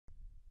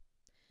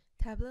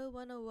Tableau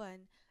 101,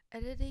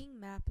 Editing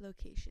Map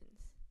Locations.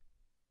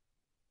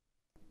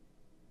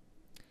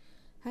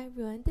 Hi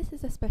everyone, this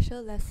is a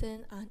special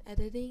lesson on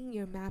editing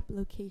your map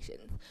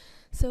locations.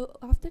 So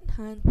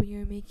oftentimes when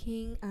you're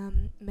making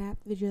map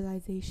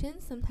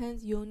visualizations,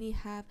 sometimes you only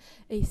have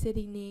a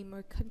city name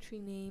or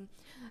country name,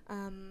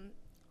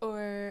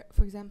 or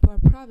for example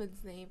a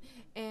province name,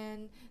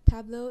 and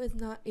Tableau is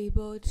not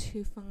able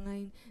to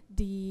find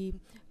the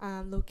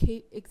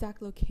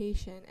exact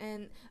location.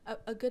 And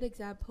a good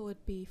example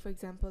would be, for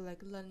example, like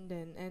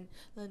London, and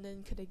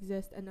London could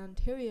exist in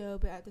Ontario,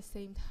 but at the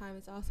same time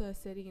it's also a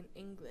city in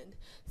England.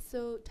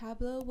 So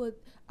Tableau would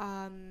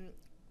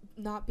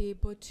not be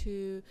able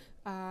to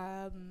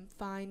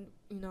find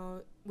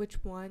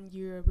which one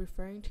you're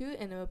referring to,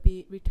 and it will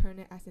be return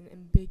it as an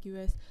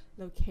ambiguous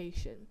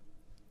location.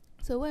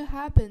 So what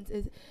happens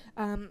is,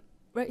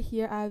 right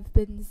here I've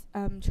been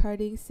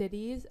charting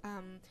cities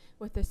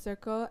with the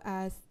circle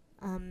as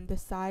the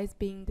size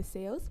being the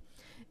sales,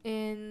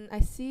 and I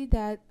see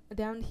that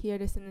down here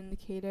there's an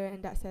indicator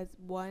and that says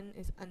 1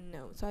 is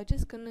unknown. So I'm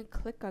just gonna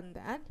click on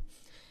that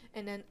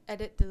and then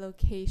edit the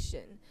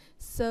location.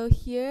 So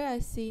here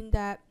I've seen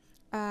that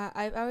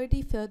I've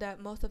already filled out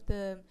most of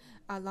the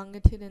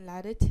longitude and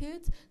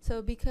latitudes.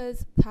 So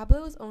because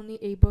Tableau was only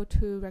able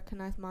to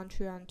recognize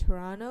Montreal and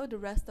Toronto, the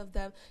rest of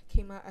them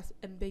came out as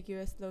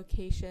ambiguous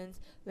locations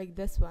like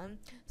this one.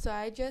 So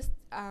I just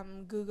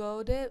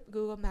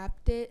Google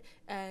mapped it,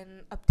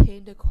 and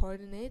obtained the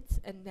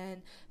coordinates, and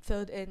then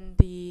filled in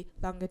the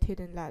longitude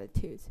and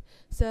latitudes.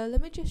 So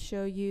let me just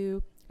show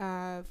you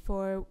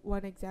for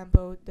one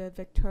example, the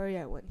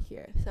Victoria one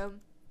here. So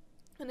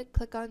I'm going to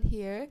click on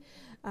here,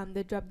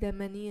 the drop down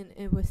menu, and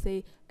it will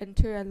say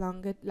enter a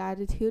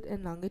latitude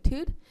and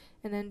longitude,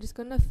 and then just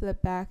going to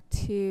flip back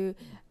to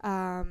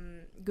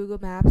Google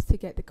Maps to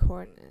get the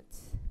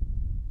coordinates.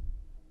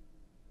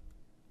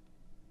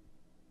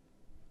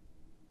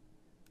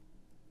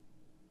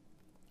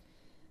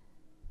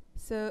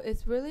 So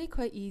it's really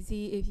quite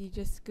easy if you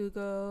just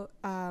Google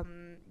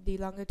the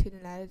longitude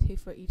and latitude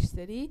for each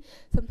city.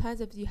 Sometimes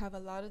if you have a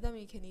lot of them,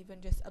 you can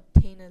even just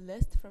obtain a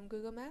list from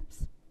Google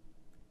Maps.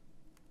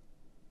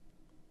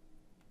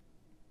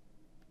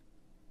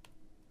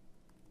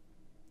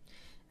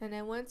 And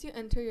then once you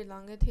enter your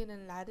longitude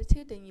and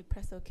latitude, then you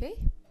press OK.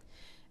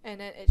 And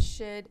then it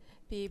should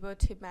be able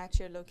to match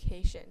your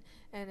location.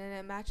 And then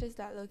it matches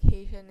that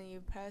location, and you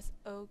press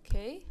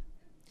OK.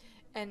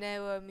 And then it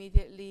will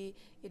immediately,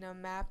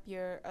 map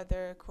your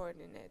other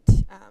coordinate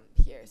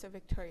here. So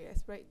Victoria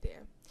is right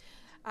there.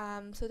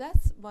 So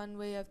that's one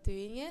way of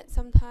doing it.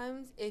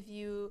 Sometimes if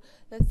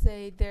let's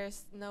say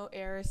there's no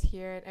errors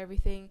here and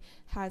everything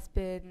has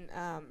been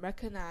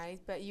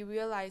recognized, but you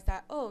realize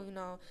that,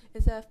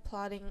 instead of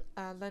plotting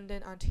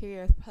London,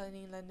 Ontario,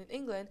 plotting London,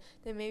 England,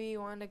 then maybe you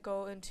want to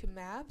go into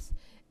maps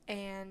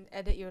and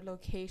edit your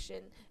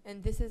location.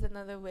 And this is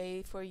another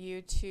way for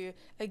you to,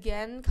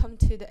 again, come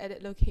to the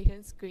edit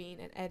location screen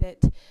and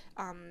edit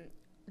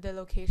the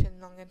location,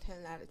 longitude,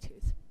 and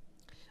latitudes.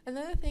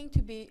 Another thing to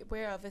be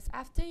aware of is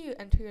after you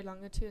enter your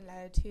longitude and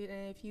latitude,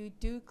 and if you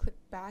do click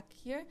back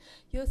here,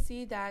 you'll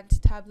see that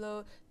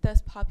Tableau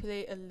does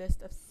populate a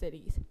list of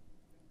cities.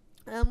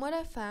 What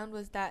I found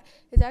was that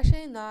it's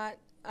actually not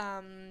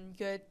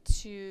good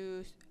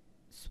to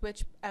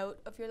switch out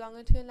of your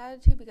longitude and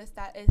latitude, because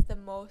that is the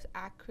most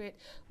accurate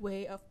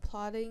way of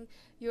plotting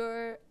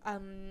your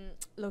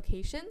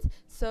locations.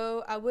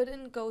 So I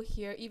wouldn't go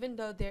here, even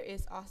though there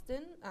is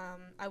Austin.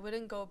 I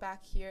wouldn't go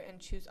back here and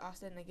choose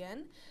Austin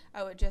again.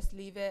 I would just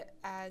leave it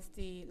as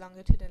the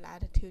longitude and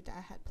latitude that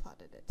I had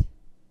plotted it.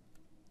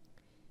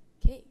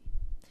 Okay,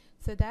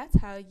 so that's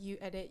how you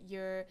edit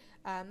your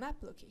map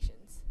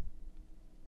locations.